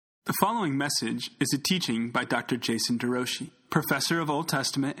The following message is a teaching by Dr. Jason DeRouchie, professor of Old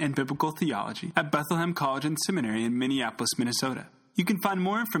Testament and Biblical Theology at Bethlehem College and Seminary in Minneapolis, Minnesota. You can find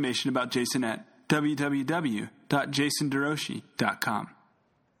more information about Jason at www.jasonderouchie.com.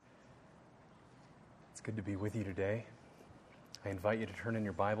 It's good to be with you today. I invite you to turn in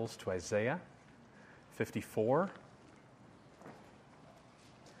your Bibles to Isaiah 54.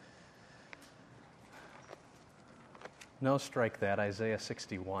 No, strike that, Isaiah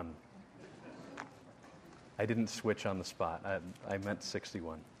 61. I didn't switch on the spot. I meant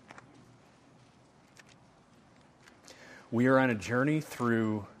 61. We are on a journey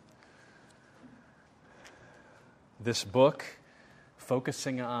through this book,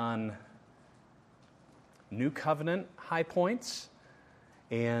 focusing on New Covenant high points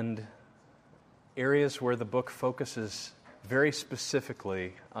and areas where the book focuses very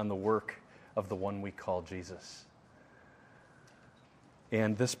specifically on the work of the one we call Jesus.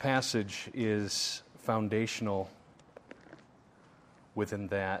 And this passage is foundational within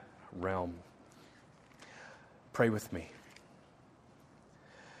that realm. Pray with me.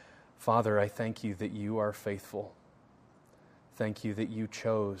 Father, I thank you that you are faithful. Thank you that you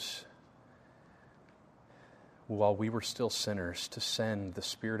chose, while we were still sinners, to send the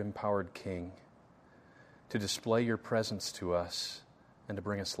Spirit-empowered King to display your presence to us and to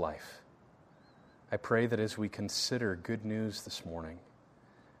bring us life. I pray that as we consider good news this morning,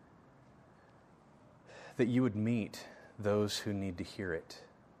 that you would meet those who need to hear it,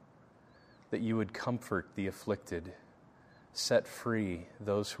 that you would comfort the afflicted, set free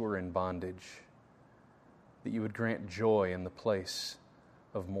those who are in bondage, that you would grant joy in the place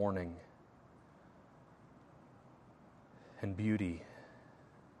of mourning, and beauty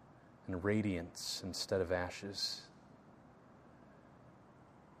and radiance instead of ashes.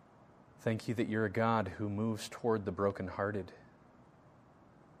 Thank you that you're a God who moves toward the brokenhearted,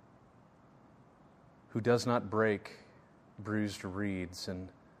 who does not break bruised reeds, and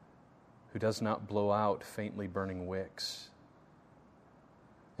who does not blow out faintly burning wicks.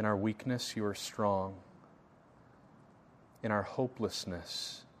 In our weakness, you are strong. In our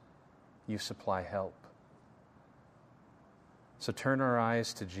hopelessness, you supply help. So turn our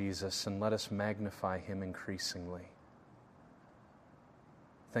eyes to Jesus and let us magnify him increasingly.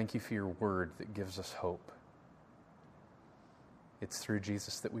 Thank you for your word that gives us hope. It's through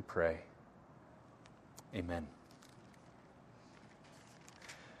Jesus that we pray. Amen.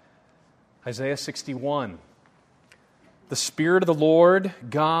 Isaiah 61. The Spirit of the Lord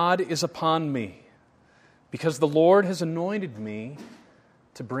God is upon me, because the Lord has anointed me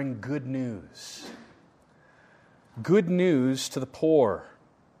to bring good news. Good news to the poor.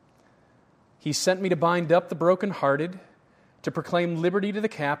 He sent me to bind up the brokenhearted, to proclaim liberty to the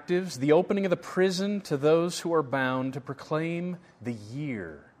captives, the opening of the prison to those who are bound, to proclaim the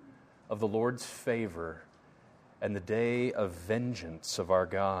year of the Lord's favor and the day of vengeance of our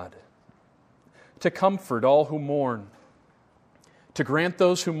God, to comfort all who mourn, to grant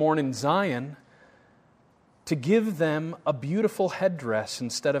those who mourn in Zion, to give them a beautiful headdress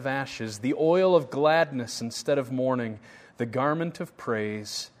instead of ashes, the oil of gladness instead of mourning, the garment of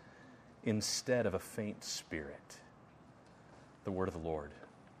praise instead of a faint spirit. The word of the Lord.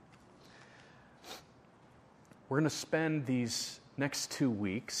 We're going to spend these next 2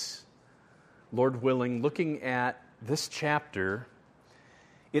 weeks, Lord willing, looking at this chapter.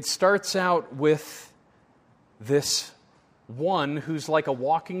 It starts out with this one who's like a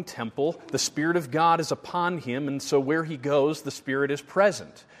walking temple. The Spirit of God is upon him, and so where he goes, the Spirit is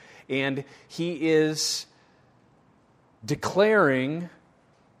present. And he is declaring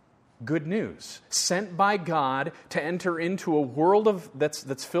good news, sent by God to enter into a world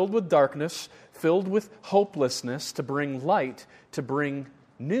that's filled with darkness, filled with hopelessness, to bring light, to bring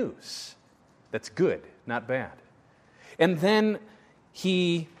news. That's good, not bad. And then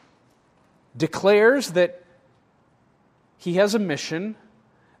he declares that he has a mission.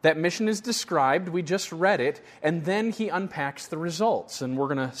 That mission is described. We just read it. And then he unpacks the results. And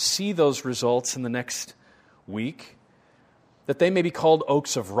we're going to see those results in the next week. That they may be called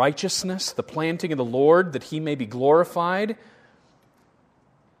oaks of righteousness, the planting of the Lord, that he may be glorified.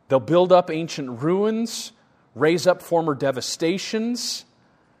 They'll build up ancient ruins, raise up former devastations.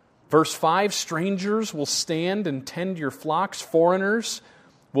 Verse 5, strangers will stand and tend your flocks. Foreigners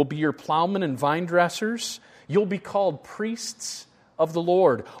will be your plowmen and vine dressers. You'll be called priests of the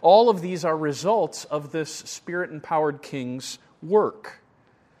Lord. All of these are results of this Spirit-empowered King's work.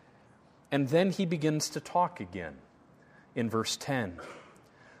 And then he begins to talk again in verse 10.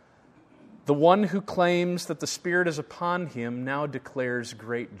 The one who claims that the Spirit is upon him now declares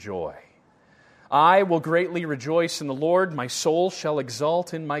great joy. I will greatly rejoice in the Lord. My soul shall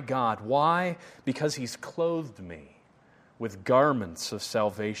exult in my God. Why? Because He's clothed me with garments of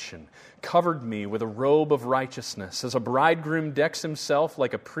salvation, covered me with a robe of righteousness. As a bridegroom decks himself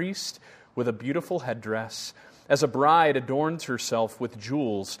like a priest with a beautiful headdress, as a bride adorns herself with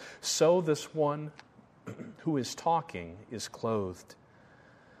jewels, so this one who is talking is clothed.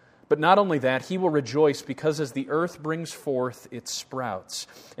 But not only that, he will rejoice because as the earth brings forth its sprouts,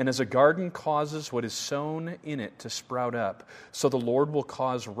 and as a garden causes what is sown in it to sprout up, so the Lord will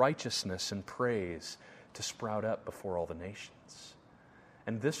cause righteousness and praise to sprout up before all the nations.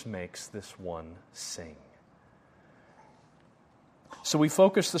 And this makes this one sing. So we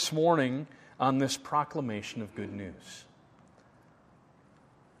focus this morning on this proclamation of good news.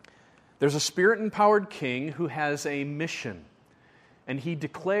 There's a Spirit-empowered king who has a mission. And he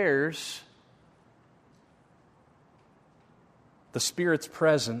declares the Spirit's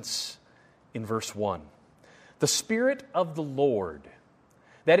presence in verse 1. The Spirit of the Lord,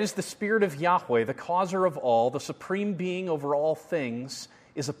 that is the Spirit of Yahweh, the causer of all, the supreme being over all things,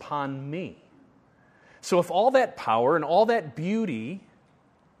 is upon me. So if all that power and all that beauty,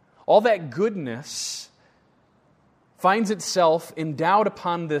 all that goodness finds itself endowed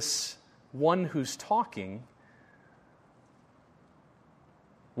upon this one who's talking,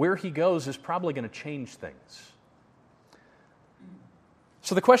 where he goes is probably going to change things.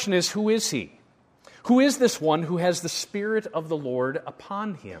 So the question is, who is he? Who is this one who has the Spirit of the Lord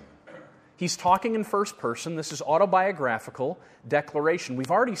upon him? He's talking in first person. This is autobiographical declaration.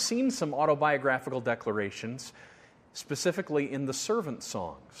 We've already seen some autobiographical declarations, specifically in the servant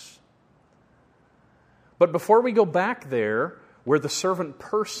songs. But before we go back there, where the servant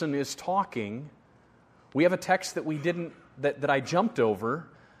person is talking, we have a text that I jumped over.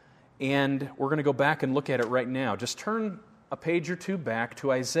 And we're going to go back and look at it right now. Just turn a page or two back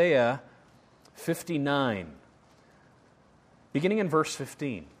to Isaiah 59, beginning in verse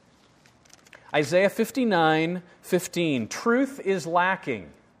 15. Isaiah 59:15. Truth is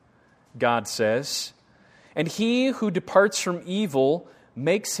lacking, God says, and he who departs from evil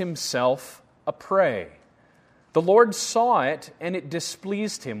makes himself a prey. The Lord saw it, and it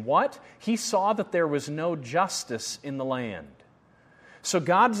displeased Him. What? He saw that there was no justice in the land. So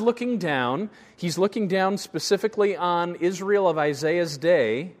God's looking down. He's looking down specifically on Israel of Isaiah's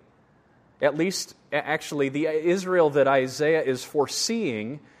day, at least, actually, the Israel that Isaiah is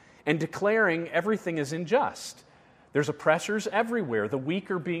foreseeing, and declaring everything is unjust. There's oppressors everywhere. The weak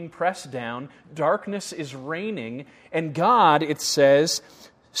are being pressed down. Darkness is reigning. And God, it says,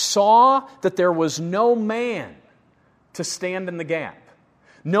 saw that there was no man to stand in the gap,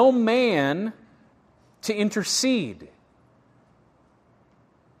 no man to intercede.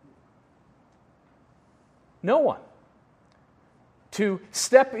 No one to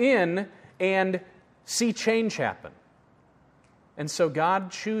step in and see change happen. And so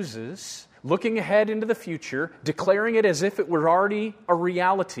God chooses, looking ahead into the future, declaring it as if it were already a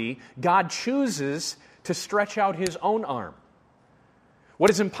reality, God chooses to stretch out His own arm. What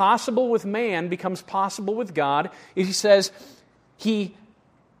is impossible with man becomes possible with God. He says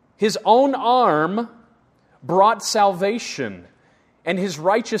His own arm brought salvation, and His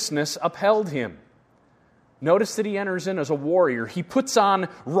righteousness upheld Him. Notice that He enters in as a warrior. He puts on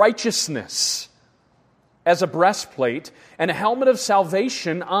righteousness as a breastplate and a helmet of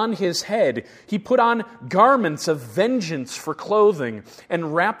salvation on His head. He put on garments of vengeance for clothing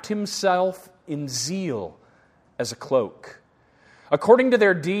and wrapped Himself in zeal as a cloak. According to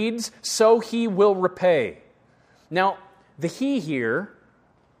their deeds, so He will repay. Now, the He here,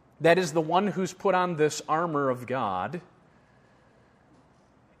 that is the one who's put on this armor of God,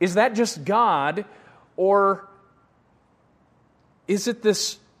 is that just God? Or is it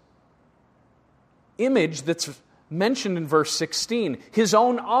this image that's mentioned in verse 16? His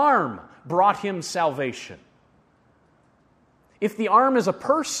own arm brought Him salvation. If the arm is a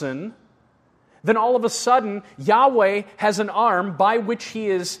person, then all of a sudden Yahweh has an arm by which He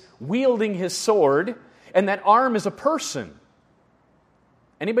is wielding His sword, and that arm is a person.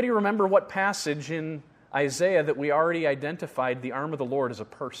 Anybody remember what passage in Isaiah that we already identified the arm of the Lord as a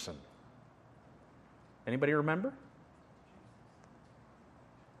person? Anybody remember?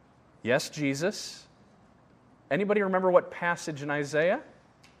 Yes, Jesus. Anybody remember what passage in Isaiah?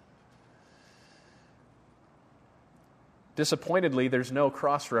 Disappointedly, there's no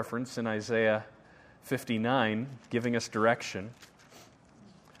cross-reference in Isaiah 59 giving us direction.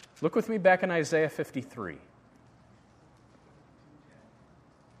 Look with me back in Isaiah 53.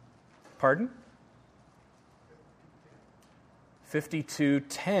 Pardon?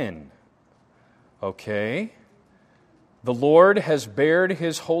 52:10. Okay. The Lord has bared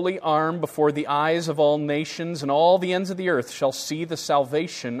his holy arm before the eyes of all nations, and all the ends of the earth shall see the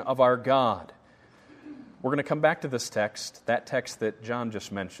salvation of our God. We're going to come back to this text, that text that John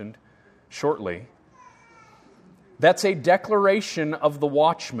just mentioned, shortly. That's a declaration of the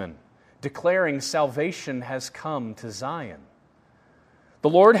watchman, declaring salvation has come to Zion. The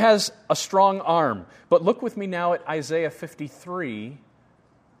Lord has a strong arm. But look with me now at Isaiah 53,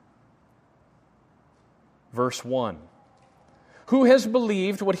 verse 1. Who has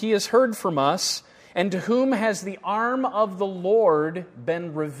believed what he has heard from us, and to whom has the arm of the Lord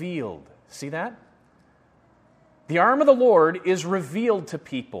been revealed? See that? The arm of the Lord is revealed to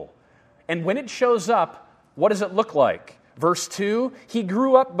people. And when it shows up, what does it look like? Verse 2, he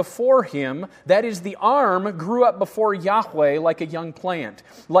grew up before him, that is, the arm grew up before Yahweh like a young plant,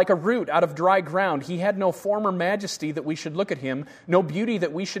 like a root out of dry ground. He had no form or majesty that we should look at him, no beauty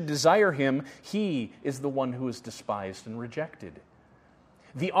that we should desire him. He is the one who is despised and rejected.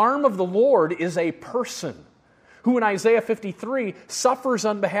 The arm of the Lord is a person who in Isaiah 53 suffers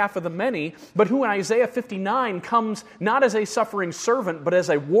on behalf of the many, but who in Isaiah 59 comes not as a suffering servant, but as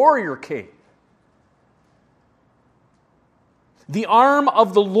a warrior king. The arm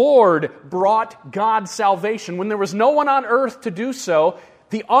of the Lord brought God salvation. When there was no one on earth to do so,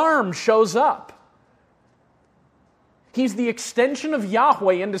 the arm shows up. He's the extension of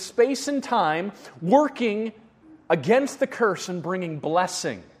Yahweh into space and time, working against the curse and bringing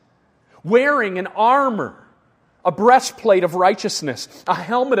blessing. Wearing an armor, a breastplate of righteousness, a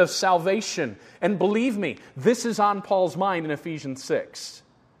helmet of salvation. And believe me, this is on Paul's mind in Ephesians 6.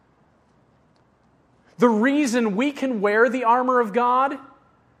 The reason we can wear the armor of God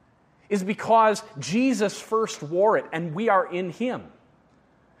is because Jesus first wore it, and we are in Him.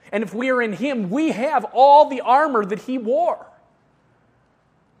 And if we are in Him, we have all the armor that He wore.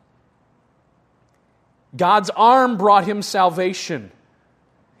 God's arm brought Him salvation.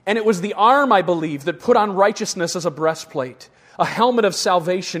 And it was the arm, I believe, that put on righteousness as a breastplate, a helmet of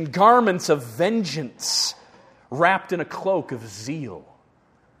salvation, garments of vengeance, wrapped in a cloak of zeal.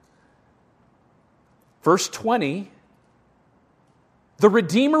 Verse 20, the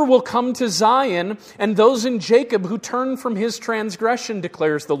Redeemer will come to Zion, and those in Jacob who turn from his transgression,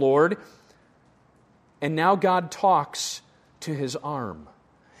 declares the Lord. And now God talks to His arm.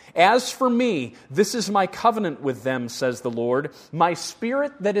 As for me, this is my covenant with them, says the Lord. My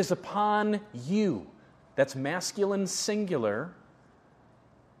spirit that is upon you. That's masculine singular.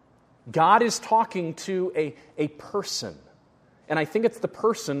 God is talking to a person. And I think it's the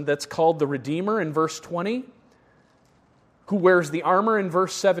person that's called the Redeemer in verse 20, who wears the armor in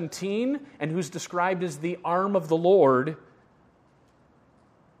verse 17, and who's described as the arm of the Lord.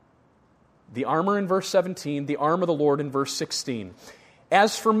 The armor in verse 17, the arm of the Lord in verse 16.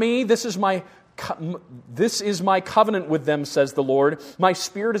 As for me, this is my covenant with them, says the Lord. My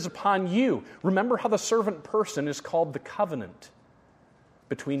spirit is upon you. Remember how the servant person is called the covenant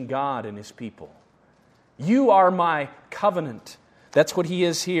between God and His people. You are my covenant. That's what He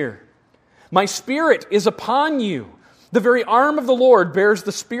is here. My spirit is upon you. The very arm of the Lord bears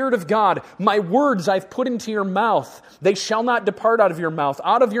the Spirit of God. My words I've put into your mouth. They shall not depart out of your mouth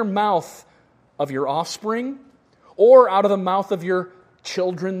of your offspring, or out of the mouth of your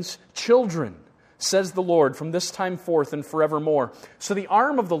children's children, says the Lord, from this time forth and forevermore. So the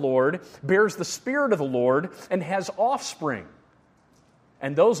arm of the Lord bears the Spirit of the Lord and has offspring.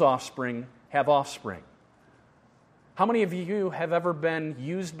 And those offspring have offspring. How many of you have ever been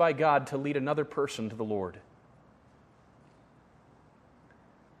used by God to lead another person to the Lord?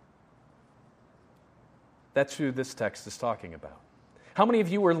 That's who this text is talking about. How many of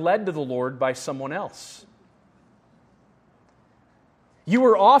you were led to the Lord by someone else? You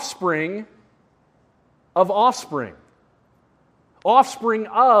were offspring of offspring. Offspring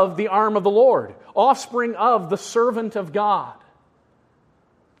of the arm of the Lord. Offspring of the servant of God,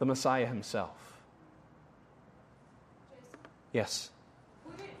 the Messiah Himself. Yes?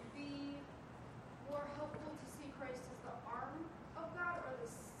 Would it be more helpful to see Christ as the arm of God or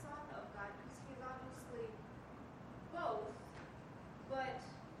the Son of God? Because He's obviously both. But,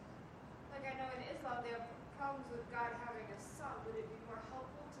 like I know in Islam, they have problems with God having a son. Would it be more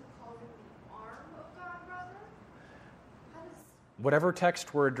helpful to call Him the arm of God, rather? Whatever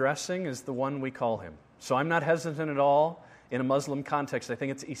text we're addressing is the one we call Him. So I'm not hesitant at all. In a Muslim context, I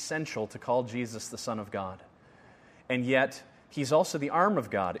think it's essential to call Jesus the Son of God. And yet, He's also the arm of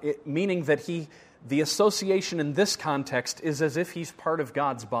God, meaning that the association in this context is as if He's part of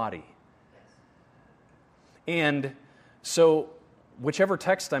God's body. And so, whichever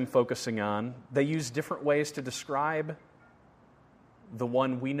text I'm focusing on, they use different ways to describe the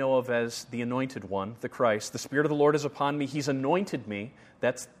one we know of as the Anointed One, the Christ. The Spirit of the Lord is upon me. He's anointed me.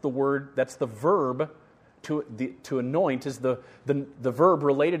 That's the word, that's the verb. To anoint is the verb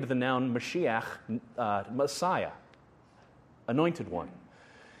related to the noun Mashiach, Messiah, Anointed One.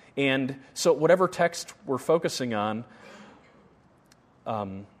 And so whatever text we're focusing on,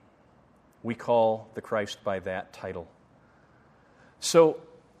 we call the Christ by that title. So,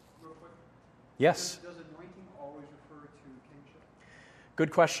 real quick, yes? Does anointing always refer to kingship?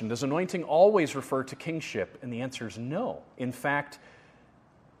 Good question. Does anointing always refer to kingship? And the answer is no. In fact,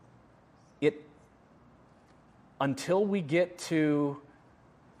 until we get to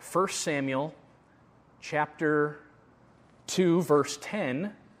 1 Samuel chapter 2, verse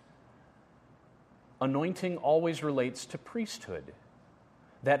 10, anointing always relates to priesthood.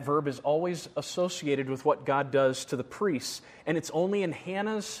 That verb is always associated with what God does to the priests. And it's only in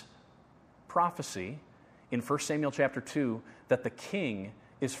Hannah's prophecy in 1 Samuel chapter 2 that the king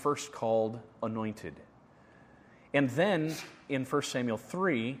is first called anointed. And then in 1 Samuel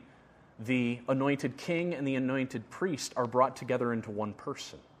 3, the anointed king and the anointed priest are brought together into one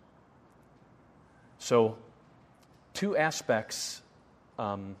person. So, two aspects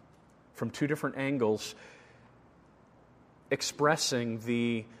from two different angles expressing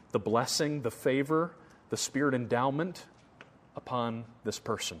the blessing, the favor, the Spirit endowment upon this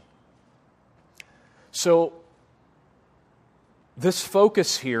person. So, this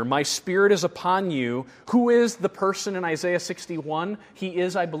focus here, my Spirit is upon you. Who is the person in Isaiah 61? He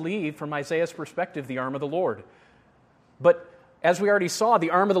is, I believe, from Isaiah's perspective, the arm of the Lord. But as we already saw,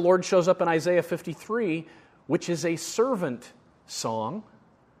 the arm of the Lord shows up in Isaiah 53, which is a servant song,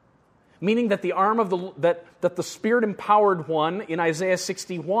 meaning that the arm of the Spirit-empowered one in Isaiah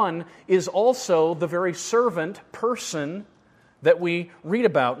 61 is also the very servant person that we read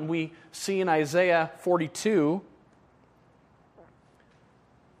about. And we see in Isaiah 42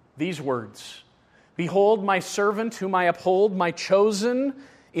 these words, "Behold my servant whom I uphold, my chosen,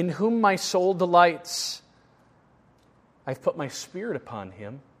 in whom my soul delights. I've put my Spirit upon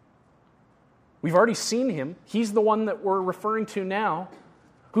him." We've already seen him. He's the one that we're referring to now,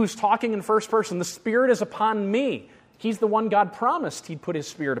 who's talking in first person. The Spirit is upon me. He's the one God promised He'd put His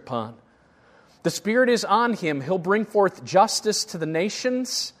Spirit upon. The Spirit is on him. He'll bring forth justice to the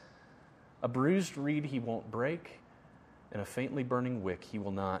nations. A bruised reed He won't break, and a faintly burning wick He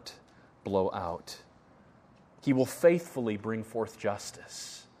will not blow out. He will faithfully bring forth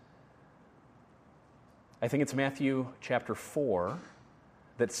justice. I think it's Matthew chapter 4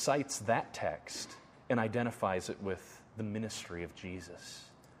 that cites that text and identifies it with the ministry of Jesus.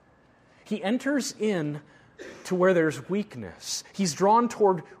 He enters in to where there's weakness. He's drawn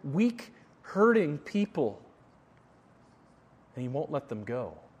toward weak, hurting people, and He won't let them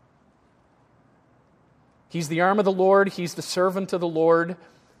go. He's the arm of the Lord, He's the servant of the Lord,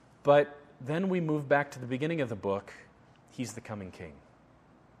 but then we move back to the beginning of the book. He's the coming King.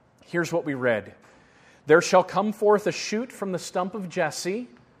 Here's what we read. "There shall come forth a shoot from the stump of Jesse."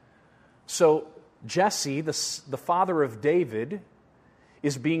 So Jesse, the father of David,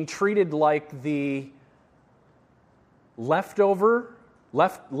 is being treated like the leftover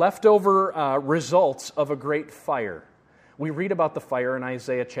results of a great fire. We read about the fire in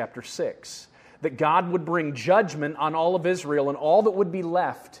Isaiah chapter 6. That God would bring judgment on all of Israel, and all that would be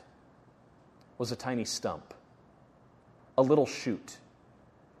left was a tiny stump, a little shoot.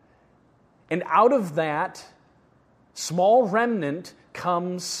 And out of that small remnant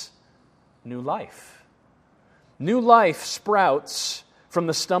comes new life. New life sprouts from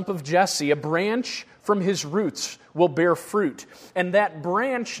the stump of Jesse. A branch from his roots will bear fruit, and that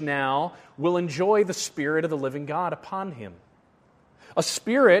branch now will enjoy the Spirit of the living God upon him. A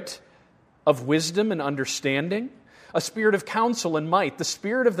Spirit of wisdom and understanding, a Spirit of counsel and might, the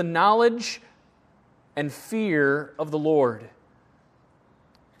Spirit of the knowledge and fear of the Lord.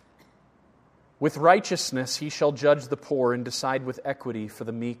 With righteousness He shall judge the poor and decide with equity for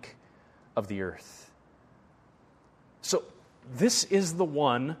the meek of the earth. So this is the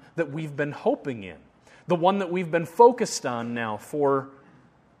one that we've been hoping in, the one that we've been focused on now for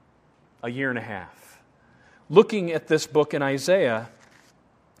a year and a half. Looking at this book in Isaiah,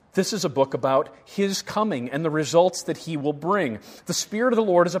 this is a book about His coming and the results that He will bring. The Spirit of the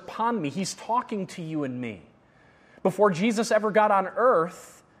Lord is upon me. He's talking to you and me. Before Jesus ever got on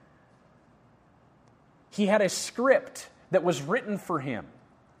earth, He had a script that was written for Him.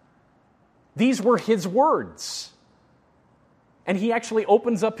 These were His words. And He actually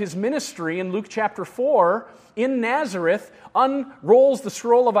opens up His ministry in Luke chapter 4 in Nazareth, unrolls the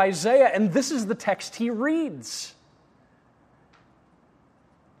scroll of Isaiah, and this is the text He reads.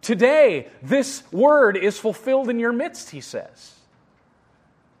 Today, this word is fulfilled in your midst, He says.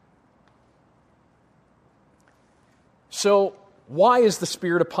 So, why is the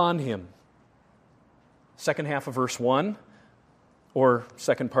Spirit upon him? Second half of verse 1, or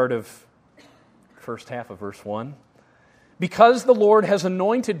second part of first half of verse 1. Because the Lord has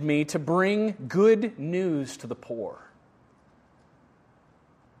anointed me to bring good news to the poor.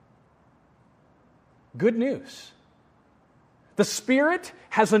 Good news. The Spirit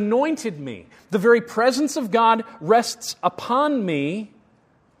has anointed me. The very presence of God rests upon me,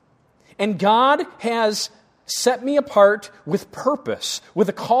 and God has set me apart with purpose, with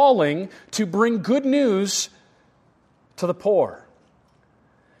a calling to bring good news to the poor.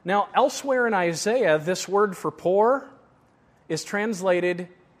 Now, elsewhere in Isaiah, this word for poor is translated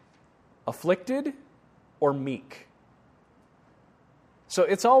afflicted or meek. So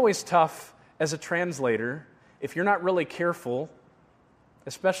it's always tough as a translator, if you're not really careful,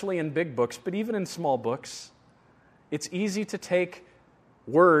 especially in big books, but even in small books, it's easy to take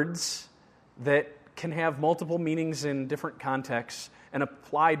words that can have multiple meanings in different contexts and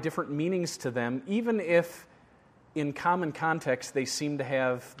apply different meanings to them, even if in common context they seem to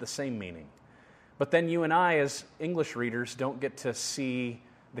have the same meaning. But then you and I, as English readers, don't get to see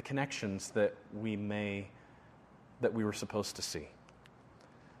the connections that we were supposed to see.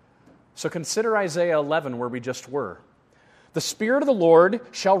 So consider Isaiah 11, where we just were. The Spirit of the Lord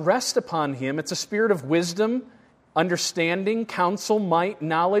shall rest upon him. It's a spirit of wisdom, understanding, counsel, might,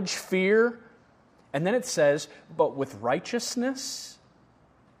 knowledge, fear. And then it says, but with righteousness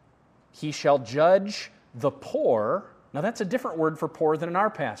he shall judge the poor. Now that's a different word for poor than in our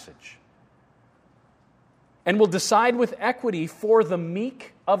passage. And will decide with equity for the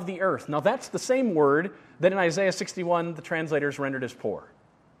meek of the earth. Now that's the same word that in Isaiah 61 the translators rendered as poor.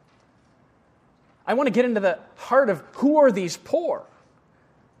 I want to get into the heart of who are these poor?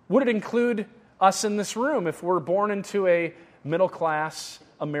 Would it include us in this room if we're born into a middle-class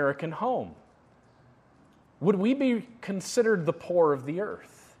American home? Would we be considered the poor of the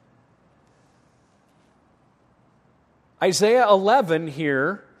earth? Isaiah 11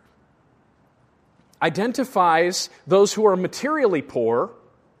 here identifies those who are materially poor.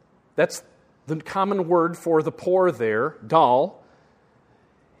 That's the common word for the poor there, dal.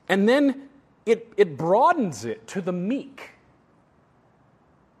 And then it broadens it to the meek,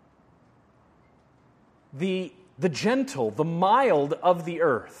 the gentle, the mild of the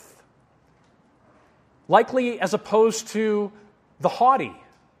earth. Likely as opposed to the haughty,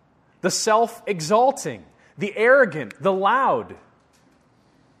 the self-exalting, the arrogant, the loud.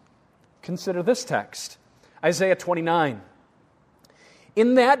 Consider this text, Isaiah 29.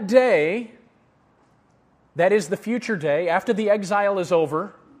 In that day, that is the future day, after the exile is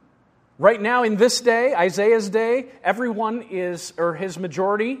over, right now in this day, Isaiah's day, everyone is, or his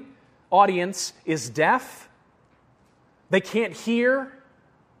majority audience is deaf. They can't hear.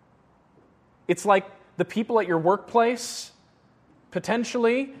 It's like the people at your workplace.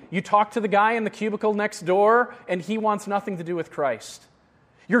 Potentially, you talk to the guy in the cubicle next door, and he wants nothing to do with Christ.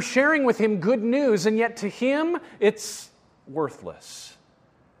 You're sharing with him good news, and yet to him, it's worthless.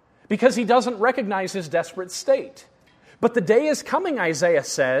 Because he doesn't recognize his desperate state. But the day is coming, Isaiah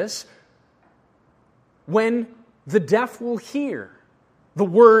says, when the deaf will hear the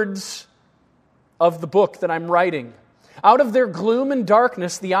words of the book that I'm writing. Out of their gloom and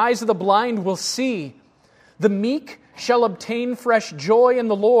darkness, the eyes of the blind will see. The meek shall obtain fresh joy in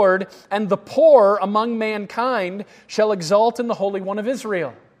the Lord, and the poor among mankind shall exult in the Holy One of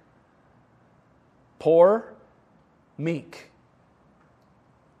Israel. Poor, meek.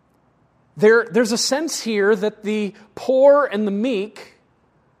 There's a sense here that the poor and the meek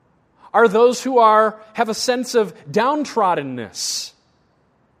are those who have a sense of downtroddenness.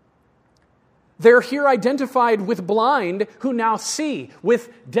 They're here identified with blind who now see,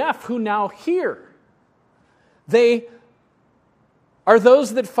 with deaf who now hear. They are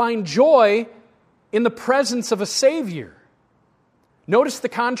those that find joy in the presence of a Savior. Notice the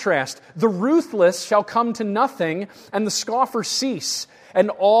contrast. The ruthless shall come to nothing, and the scoffer cease. And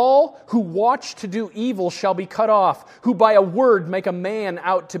all who watch to do evil shall be cut off, who by a word make a man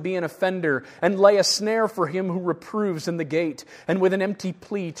out to be an offender, and lay a snare for him who reproves in the gate, and with an empty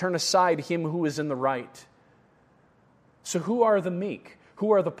plea turn aside him who is in the right. So who are the meek?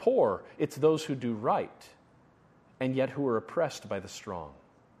 Who are the poor? It's those who do right, and yet who are oppressed by the strong.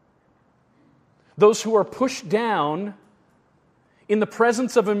 Those who are pushed down in the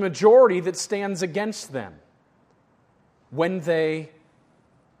presence of a majority that stands against them when they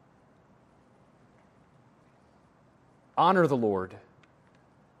honor the Lord.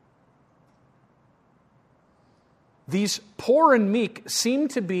 These poor and meek seem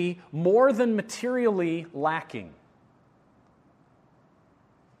to be more than materially lacking.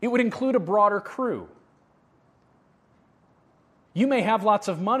 It would include a broader crew. You may have lots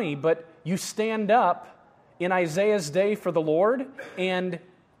of money, but you stand up in Isaiah's day for the Lord, and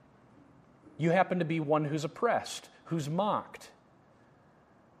you happen to be one who's oppressed, who's mocked.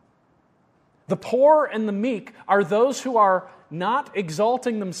 The poor and the meek are those who are not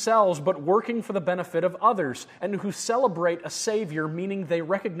exalting themselves, but working for the benefit of others, and who celebrate a Savior, meaning they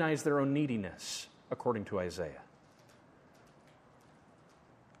recognize their own neediness, according to Isaiah.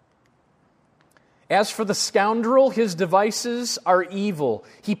 As for the scoundrel, his devices are evil.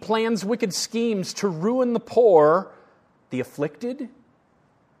 He plans wicked schemes to ruin the poor, the afflicted,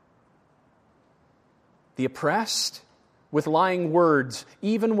 the oppressed, with lying words,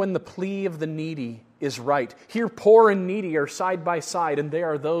 even when the plea of the needy is right. Here, poor and needy are side by side, and they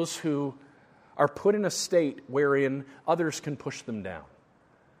are those who are put in a state wherein others can push them down.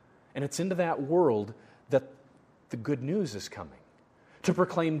 And it's into that world that the good news is coming, to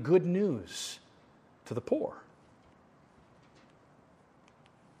proclaim good news to the poor.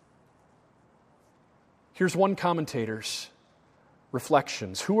 Here's one commentator's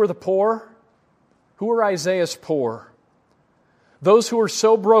reflections. Who are the poor? Who are Isaiah's poor? Those who are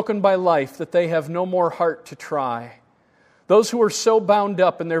so broken by life that they have no more heart to try. Those who are so bound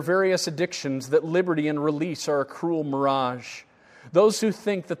up in their various addictions that liberty and release are a cruel mirage. Those who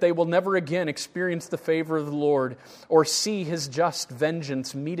think that they will never again experience the favor of the Lord or see His just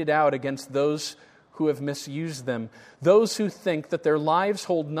vengeance meted out against those who have misused them. Those who think that their lives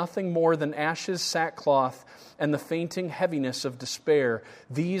hold nothing more than ashes, sackcloth, and the fainting heaviness of despair.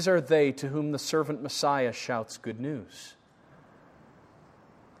 These are they to whom the servant Messiah shouts good news.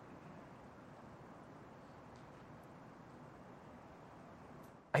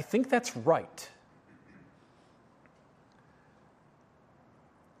 I think that's right.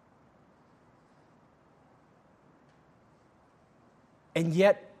 And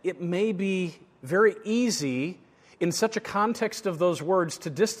yet, it may be very easy in such a context of those words to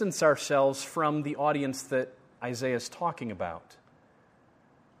distance ourselves from the audience that Isaiah is talking about.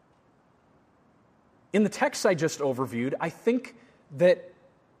 In the text I just overviewed, I think that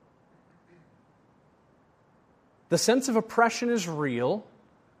the sense of oppression is real.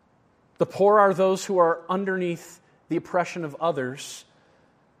 The poor are those who are underneath the oppression of others.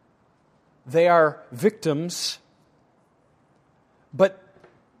 They are victims. But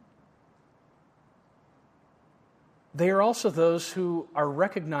they are also those who are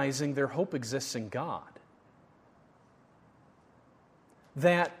recognizing their hope exists in God.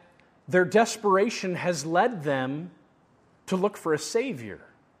 That their desperation has led them to look for a Savior.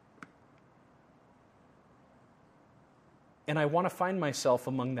 And I want to find myself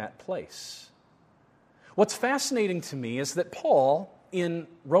among that place. What's fascinating to me is that Paul, in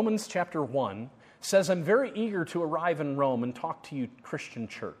Romans chapter 1, says, I'm very eager to arrive in Rome and talk to you, Christian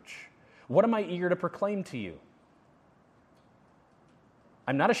church. What am I eager to proclaim to you?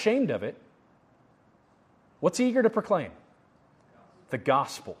 I'm not ashamed of it. What's he eager to proclaim? The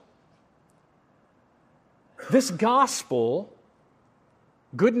gospel. This gospel,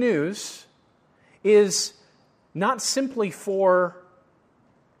 good news, is not simply for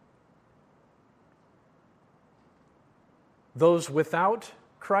those without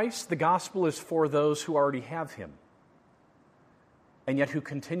Christ. The gospel is for those who already have Him, and yet who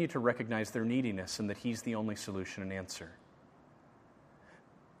continue to recognize their neediness and that He's the only solution and answer.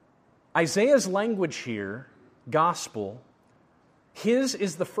 Isaiah's language here, gospel, his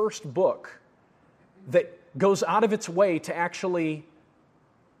is the first book that goes out of its way to actually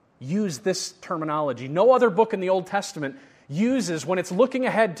use this terminology. No other book in the Old Testament uses, when it's looking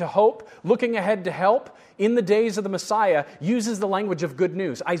ahead to hope, looking ahead to help, in the days of the Messiah, uses the language of good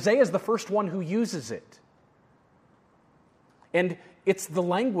news. Isaiah is the first one who uses it. And it's the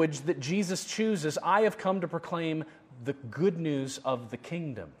language that Jesus chooses. I have come to proclaim the good news of the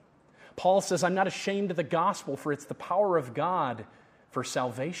kingdom. Paul says, I'm not ashamed of the gospel, for it's the power of God for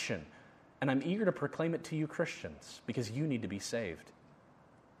salvation. And I'm eager to proclaim it to you Christians, because you need to be saved.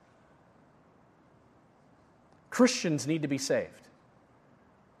 Christians need to be saved.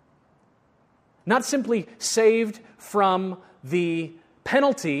 Not simply saved from the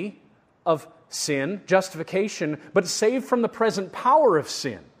penalty of sin, justification, but saved from the present power of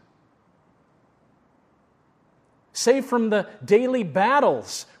sin. Saved from the daily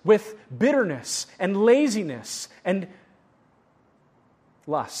battles with bitterness and laziness and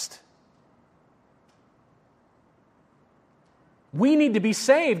lust. We need to be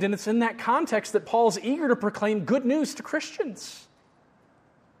saved, and it's in that context that Paul's eager to proclaim good news to Christians.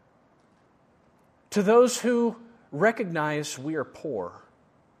 To those who recognize we are poor.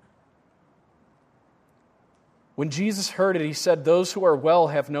 When Jesus heard it, He said, those who are well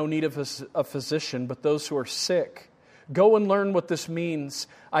have no need of a physician, but those who are sick. Go and learn what this means.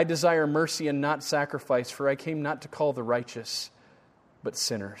 I desire mercy and not sacrifice, for I came not to call the righteous, but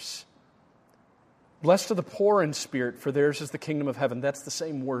sinners. Blessed are the poor in spirit, for theirs is the kingdom of heaven. That's the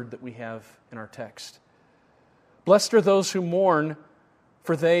same word that we have in our text. Blessed are those who mourn,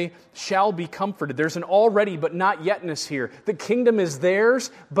 for they shall be comforted. There's an already but not yetness here. The kingdom is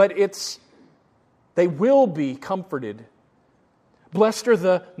theirs, but they will be comforted. Blessed are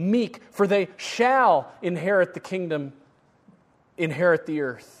the meek, for they shall inherit the kingdom, inherit the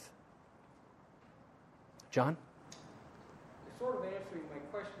earth. John? Sort of answering my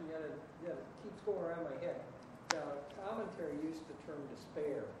question, yet it keeps going around my head. The commentary used the term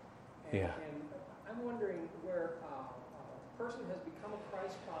despair. And I'm wondering where a person has become a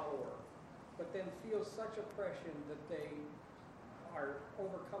Christ follower, but then feels such oppression that they are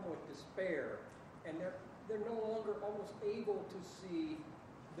overcome with despair, and they're no longer almost able to see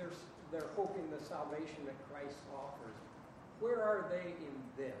their hope in the salvation that Christ offers. Where are they in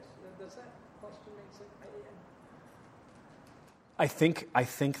this? Does that question make sense? I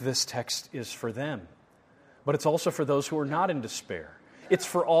think this text is for them, but it's also for those who are not in despair. It's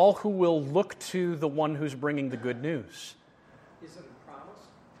for all who will look to the one who's bringing the good news. Is it a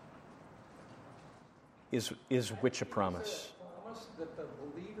promise? Is which a promise? Is it a promise that the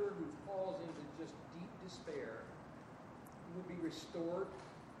believer who falls into just deep despair will be restored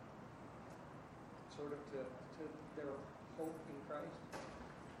sort of to their hope in Christ? I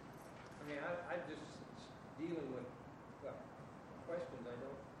mean, I'm just dealing with questions I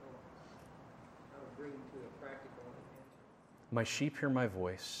don't know how to bring to a practical answer. My sheep hear my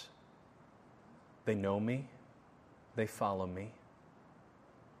voice. They know me. They follow me.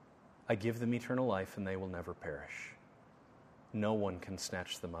 I give them eternal life, and they will never perish. No one can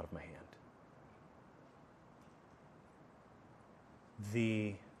snatch them out of my hand.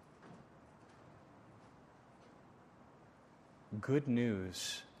 The good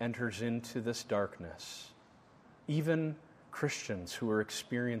news enters into this darkness. Even Christians who are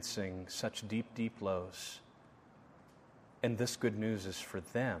experiencing such deep, deep lows, and this good news is for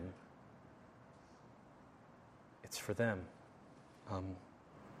them. It's for them. Let me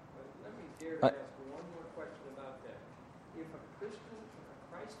dare to ask one more question about that. If a Christian,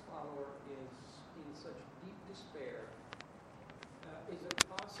 a Christ follower, is in such deep despair, is it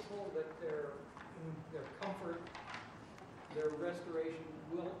possible that their comfort, their restoration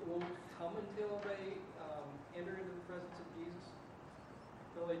won't come until they enter into the presence of Jesus?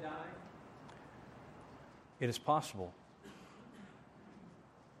 Until they die? It is possible.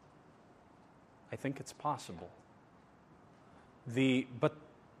 I think it's possible. But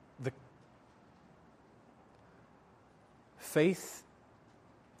the faith,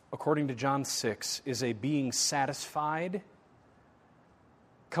 according to John 6, is a being satisfied.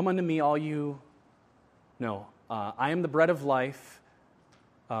 Come unto me, all you... No, I am the bread of life.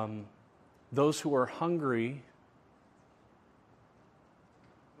 Those who are hungry,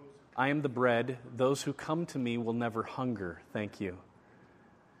 I am the bread. Those who come to me will never hunger. Thank you.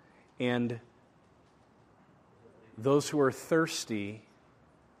 And those who are thirsty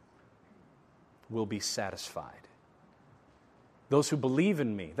will be satisfied. Those who believe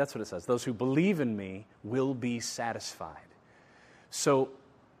in me, that's what it says, those who believe in me will be satisfied. So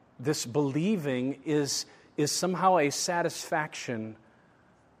this believing is somehow a satisfaction.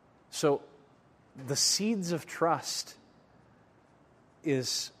 So the seeds of trust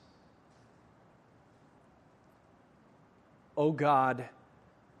is, oh God,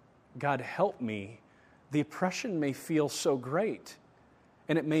 God help me. The oppression may feel so great,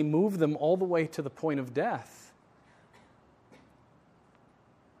 and it may move them all the way to the point of death.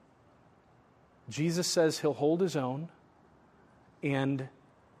 Jesus says he'll hold his own, and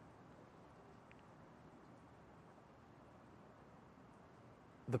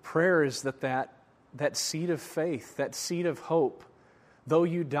the prayer is that seed of faith, that seed of hope, though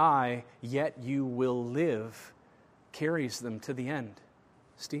you die, yet you will live, carries them to the end.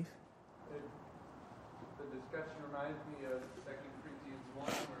 Steve? The discussion reminds me of 2 Corinthians 1,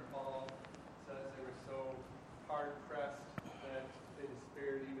 where Paul says they were so hard-pressed that they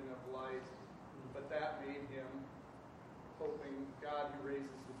despaired even of life, but that made him hoping God who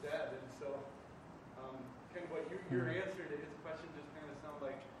raises the dead. And so, kind of what your answer to his question just kind of sounds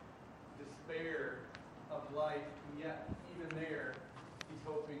like despair of life, and yet even there, he's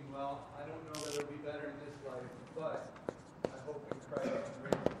hoping, well, I don't know that it'll be better in this life, but I hope in Christ and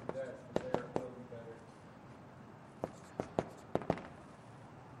raises the dead, and there it will be better.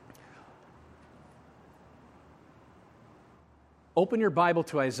 Open your Bible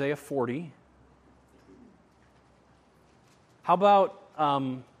to Isaiah 40. How about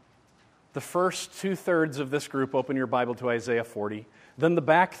the first 2/3 of this group, open your Bible to Isaiah 40. Then the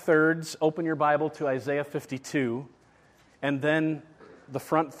back thirds, open your Bible to Isaiah 52. And then the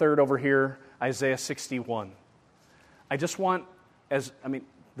front third over here, Isaiah 61. I just want, this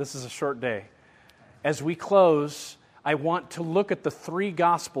is a short day. As we close, I want to look at the 3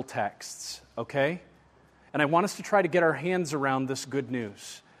 gospel texts, okay? And I want us to try to get our hands around this good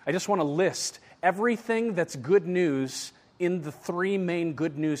news. I just want to list everything that's good news in the 3 main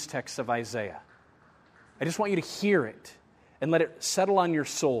good news texts of Isaiah. I just want you to hear it and let it settle on your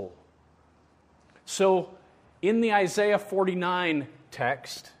soul. So, in the Isaiah 49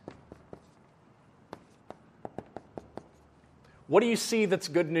 text, what do you see that's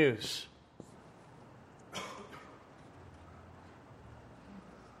good news?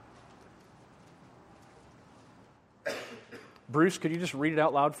 Bruce, could you just read it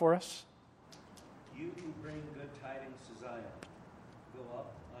out loud for us? You who bring good tidings to Zion, go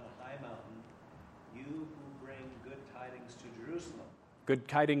up on a high mountain. You who bring good tidings to Jerusalem. Good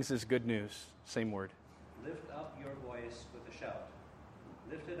tidings is good news. Same word. Lift up your voice with a shout.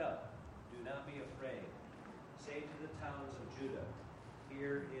 Lift it up. Do not be afraid. Say to the towns of Judah,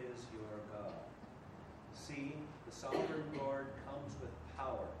 here is your God. See, the sovereign Lord comes with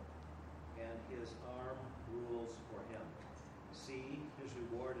power, and his arm rules for him. See, his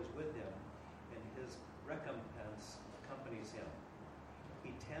reward is with him, and his recompense accompanies him.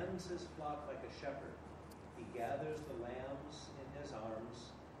 He tends his flock like a shepherd. He gathers the lambs in his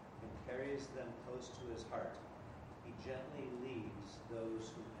arms and carries them close to his heart. He gently leads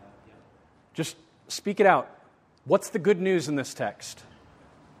those who have him. Just speak it out. What's the good news in this text?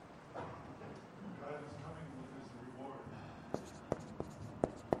 God is coming with his reward.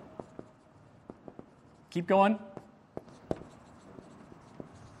 Keep going.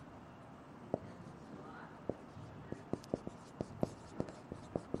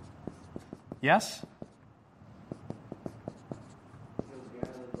 Yes? He'll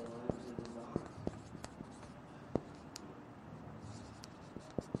gather the lambs in his arms.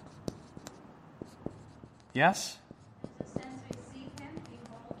 Yes? There's a sense we seek him,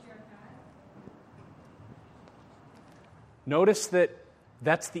 behold your God. Notice that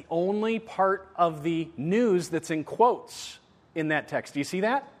that's the only part of the news that's in quotes in that text. Do you see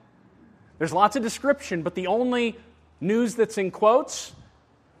that? There's lots of description, but the only news that's in quotes,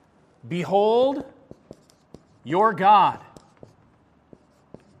 behold your God.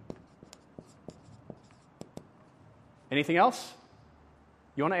 Anything else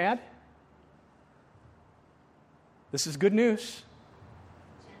you want to add? This is good news.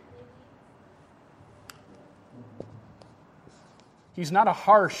 He's not a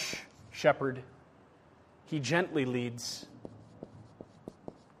harsh shepherd. He gently leads.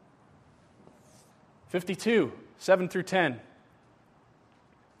 52, 7 through 10.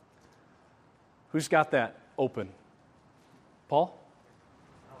 Who's got that open? Paul?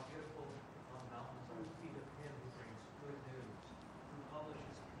 How beautiful on mountains are the feet of him who brings good news, who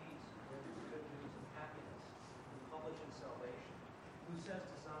publishes peace, who brings good news of happiness, who publishes salvation, who says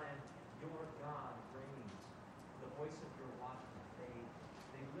to Zion, your God reigns. The voice of your watchmen,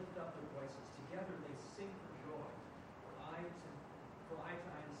 they lift up their voices together, they sing for joy. For eye to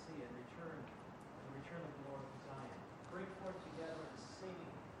eye to see and return of the Lord to Zion. Break forth together and sing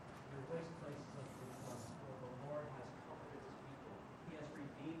your waste places of Jerusalem, for the Lord has comforted his people. He has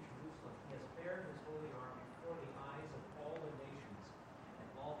redeemed Jerusalem. He has bared his holy arm before the eyes of all the nations, and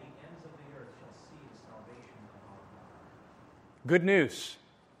all the ends of the earth shall see the salvation of our God. Good news.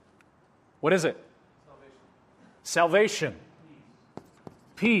 What is it? Salvation.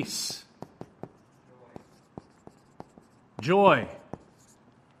 Peace. Joy.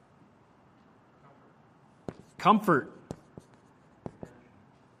 Comfort.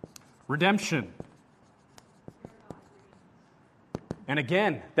 Redemption. And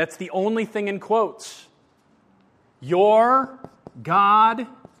again, that's the only thing in quotes. Your God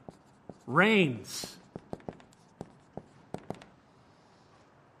reigns.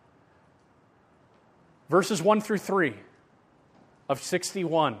 Verses 1 through 3 of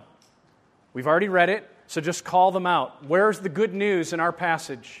 61. We've already read it, so just call them out. Where's the good news in our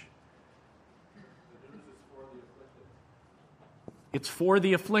passage? It's for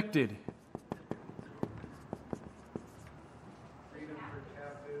the afflicted. Freedom for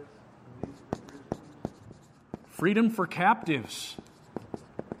captives, release for prisoners. Freedom for captives.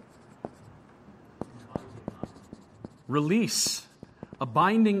 Release. A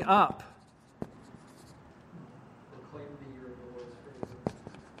binding up. Proclaim the year of the Lord's favor.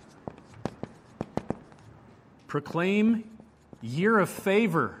 Proclaim year of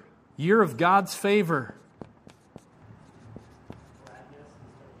favor. Year of God's favor.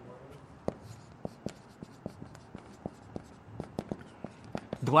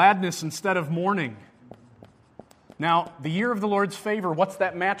 Gladness instead of mourning. Now, the year of the Lord's favor, what's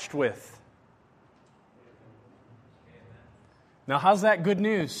that matched with? Now, how's that good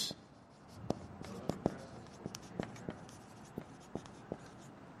news?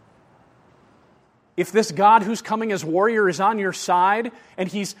 If this God who's coming as warrior is on your side and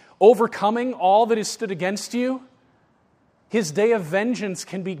He's overcoming all that has stood against you, His day of vengeance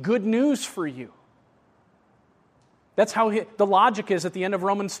can be good news for you. That's how the logic is at the end of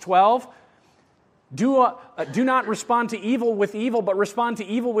Romans 12. Do not respond to evil with evil, but respond to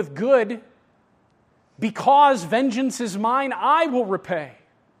evil with good, because vengeance is mine, I will repay.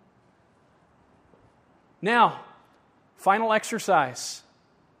 Now, final exercise.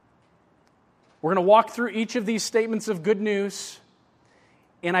 We're going to walk through each of these statements of good news,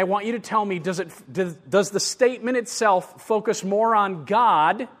 and I want you to tell me, does the statement itself focus more on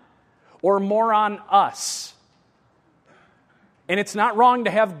God or more on us? And it's not wrong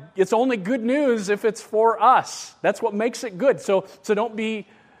to have, it's only good news if it's for us. That's what makes it good. So don't be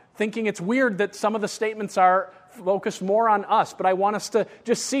thinking it's weird that some of the statements are focused more on us. But I want us to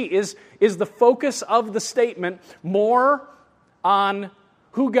just see, is the focus of the statement more on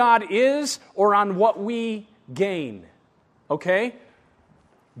who God is or on what we gain? Okay?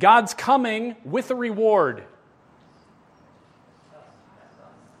 God's coming with a reward.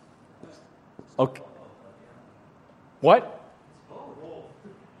 Okay. What?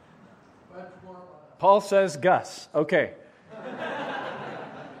 Paul says Gus. Okay.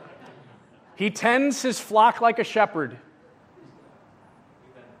 He tends his flock like a shepherd.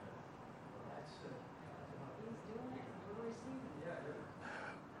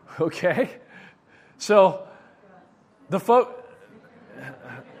 Okay. So,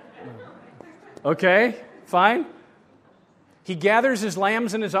 okay, fine. He gathers his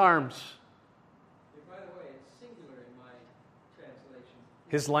lambs in his arms. By the way, it's singular in my translation.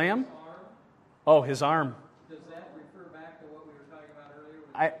 His lamb? Arm. Oh, his arm. Does that refer back to what we were talking about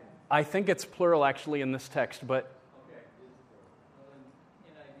earlier? I think it's plural actually in this text, but Okay. Well, then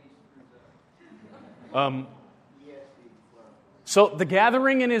NIV screws up. So the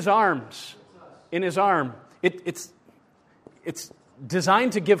gathering in his arms, it's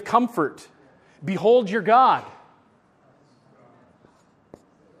designed to give comfort. Behold your God.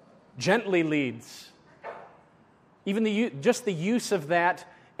 Gently leads. Even just the use of that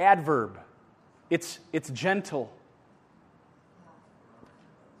adverb, it's gentle.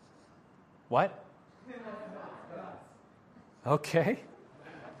 What? Okay.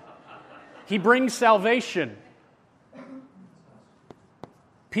 He brings salvation,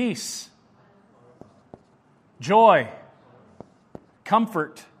 peace, joy,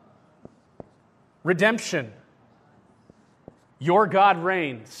 comfort, redemption. Your God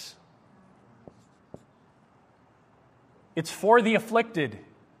reigns. It's for the afflicted.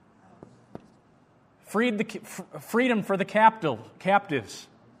 Freedom for the captives.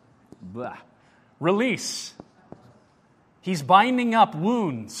 Blah. Release. He's binding up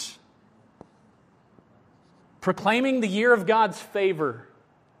wounds. Proclaiming the year of God's favor.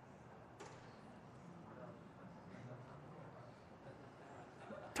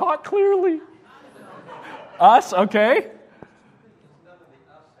 Talk clearly. Us, okay.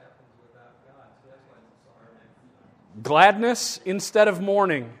 Gladness instead of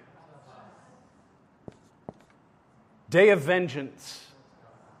mourning. Day of vengeance.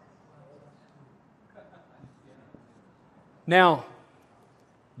 Now,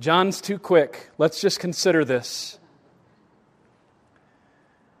 John's too quick. Let's just consider this.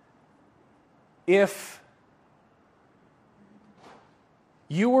 If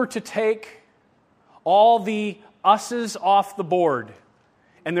you were to take all the us's off the board,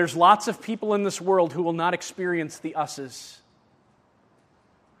 and there's lots of people in this world who will not experience the us's,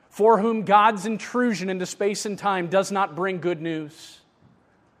 for whom God's intrusion into space and time does not bring good news.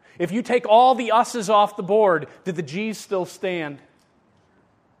 If you take all the us's off the board, do the G's still stand?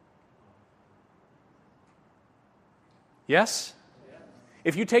 Yes?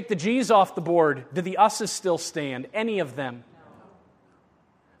 If you take the G's off the board, do the us's still stand? Any of them?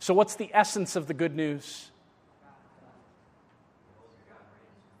 So what's the essence of the good news?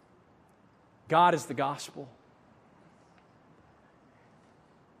 God is the gospel.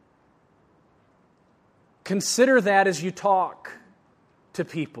 Consider that as you talk to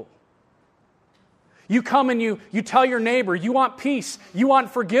people. You come and you tell your neighbor you want peace, you want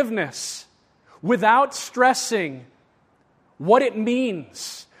forgiveness, without stressing what it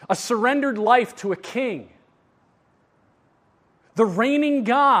means, a surrendered life to a king. The reigning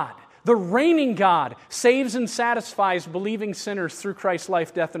God saves and satisfies believing sinners through Christ's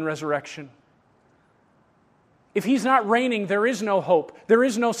life, death, and resurrection. If He's not reigning, there is no hope. There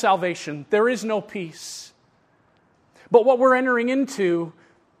is no salvation. There is no peace. But what we're entering into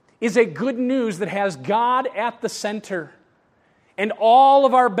is a good news that has God at the center and all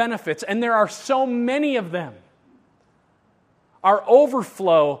of our benefits, and there are so many of them, our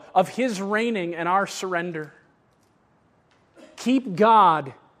overflow of His reigning and our surrender. Keep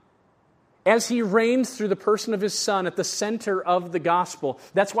God, as He reigns through the person of His Son, at the center of the gospel.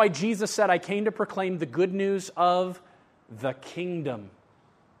 That's why Jesus said, I came to proclaim the good news of the kingdom.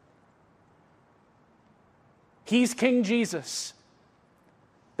 He's King Jesus.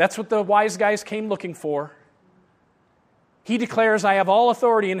 That's what the wise guys came looking for. He declares, I have all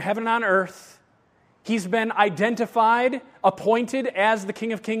authority in heaven and on earth. He's been identified, appointed as the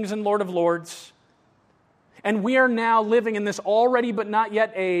King of Kings and Lord of Lords. And we are now living in this already but not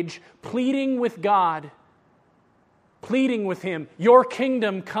yet age, pleading with God, pleading with Him, your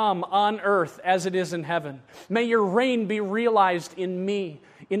kingdom come on earth as it is in heaven. May your reign be realized in me,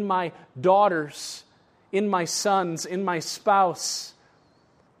 in my daughters, in my sons, in my spouse,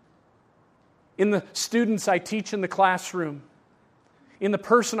 in the students I teach in the classroom, in the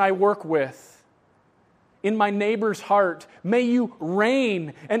person I work with, in my neighbor's heart. May you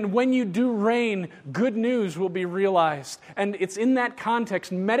reign, and when you do reign, good news will be realized. And it's in that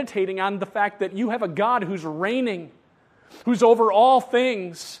context, meditating on the fact that you have a God who's reigning, who's over all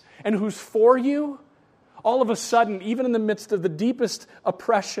things, and who's for you. All of a sudden, even in the midst of the deepest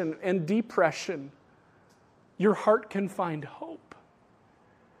oppression and depression, your heart can find hope.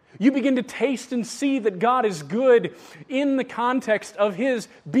 You begin to taste and see that God is good in the context of His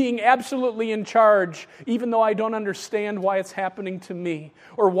being absolutely in charge, even though I don't understand why it's happening to me,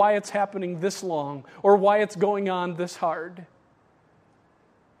 or why it's happening this long, or why it's going on this hard.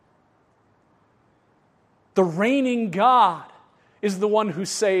 The reigning God is the one who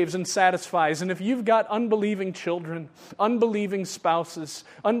saves and satisfies. And if you've got unbelieving children, unbelieving spouses,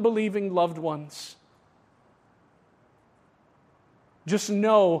 unbelieving loved ones, just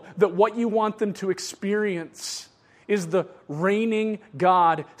know that what you want them to experience is the reigning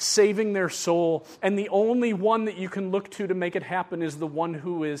God saving their soul. And the only one that you can look to make it happen is the one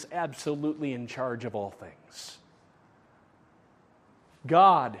who is absolutely in charge of all things.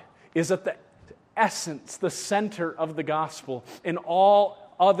 God is at the essence, the center of the gospel, and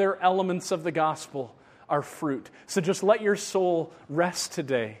all other elements of the gospel are fruit. So just let your soul rest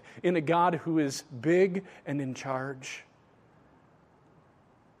today in a God who is big and in charge,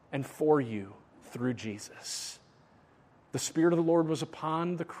 and for you through Jesus. The Spirit of the Lord was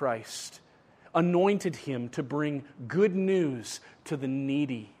upon the Christ, anointed Him to bring good news to the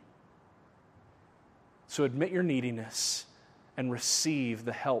needy. So admit your neediness and receive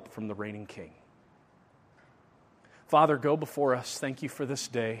the help from the reigning King. Father, go before us. Thank You for this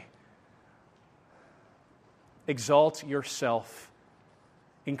day. Exalt Yourself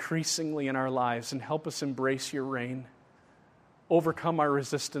increasingly in our lives and help us embrace Your reign. Overcome our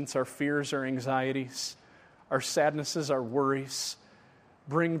resistance, our fears, our anxieties, our sadnesses, our worries.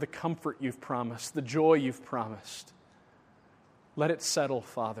 Bring the comfort You've promised, the joy You've promised. Let it settle,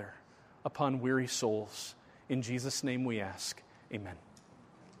 Father, upon weary souls. In Jesus' name we ask. Amen.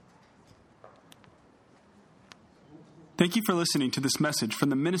 Thank you for listening to this message from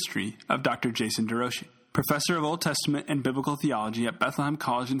the ministry of Dr. Jason DeRouchie, Professor of Old Testament and Biblical Theology at Bethlehem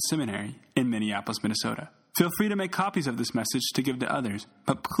College and Seminary in Minneapolis, Minnesota. Feel free to make copies of this message to give to others,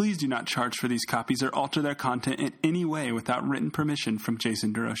 but please do not charge for these copies or alter their content in any way without written permission from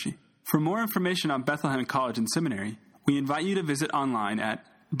Jason DeRouchie. For more information on Bethlehem College and Seminary, we invite you to visit online at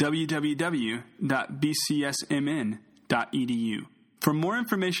www.bcsmn.edu. For more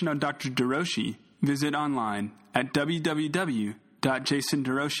information on Dr. DeRouchie, visit online at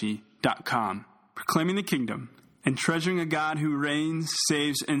www.jasonderouchie.com. Proclaiming the kingdom and treasuring a God who reigns,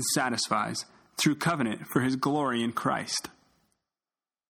 saves, and satisfies through covenant for His glory in Christ.